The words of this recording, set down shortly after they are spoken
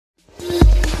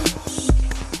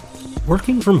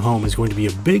Working from home is going to be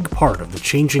a big part of the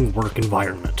changing work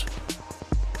environment.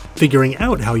 Figuring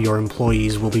out how your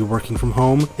employees will be working from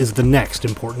home is the next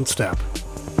important step.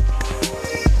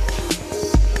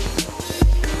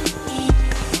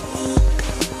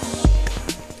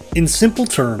 In simple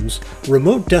terms,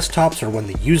 remote desktops are when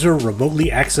the user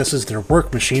remotely accesses their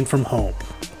work machine from home.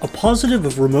 A positive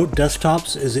of remote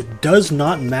desktops is it does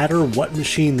not matter what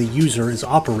machine the user is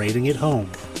operating at home.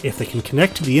 If they can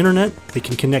connect to the internet, they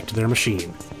can connect to their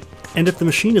machine. And if the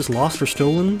machine is lost or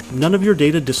stolen, none of your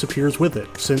data disappears with it,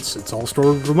 since it's all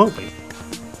stored remotely.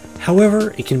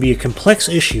 However, it can be a complex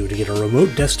issue to get a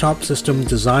remote desktop system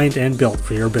designed and built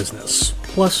for your business.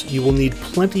 Plus, you will need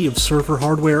plenty of server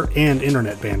hardware and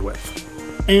internet bandwidth.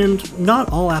 And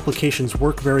not all applications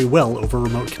work very well over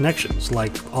remote connections,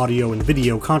 like audio and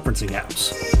video conferencing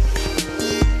apps.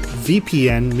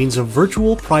 VPN means a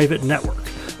virtual private network,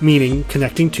 meaning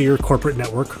connecting to your corporate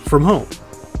network from home.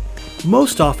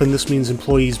 Most often this means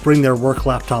employees bring their work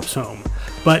laptops home,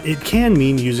 but it can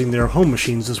mean using their home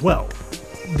machines as well.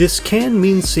 This can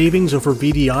mean savings over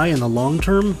VDI in the long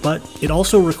term, but it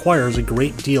also requires a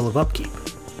great deal of upkeep.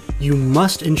 You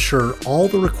must ensure all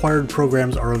the required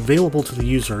programs are available to the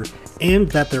user and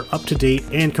that they're up to date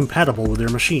and compatible with their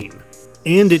machine.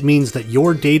 And it means that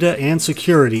your data and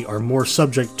security are more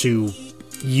subject to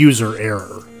user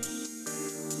error.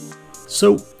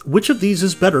 So, which of these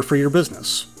is better for your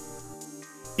business?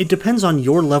 It depends on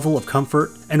your level of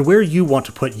comfort and where you want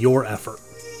to put your effort.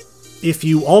 If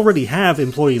you already have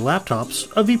employee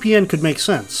laptops, a VPN could make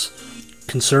sense.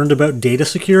 Concerned about data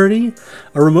security?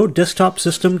 A remote desktop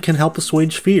system can help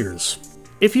assuage fears.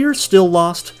 If you're still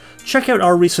lost, check out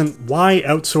our recent Why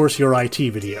Outsource Your IT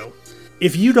video.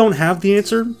 If you don't have the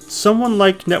answer, someone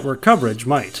like Network Coverage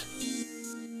might.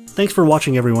 Thanks for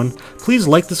watching, everyone. Please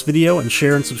like this video and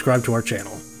share and subscribe to our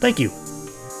channel. Thank you.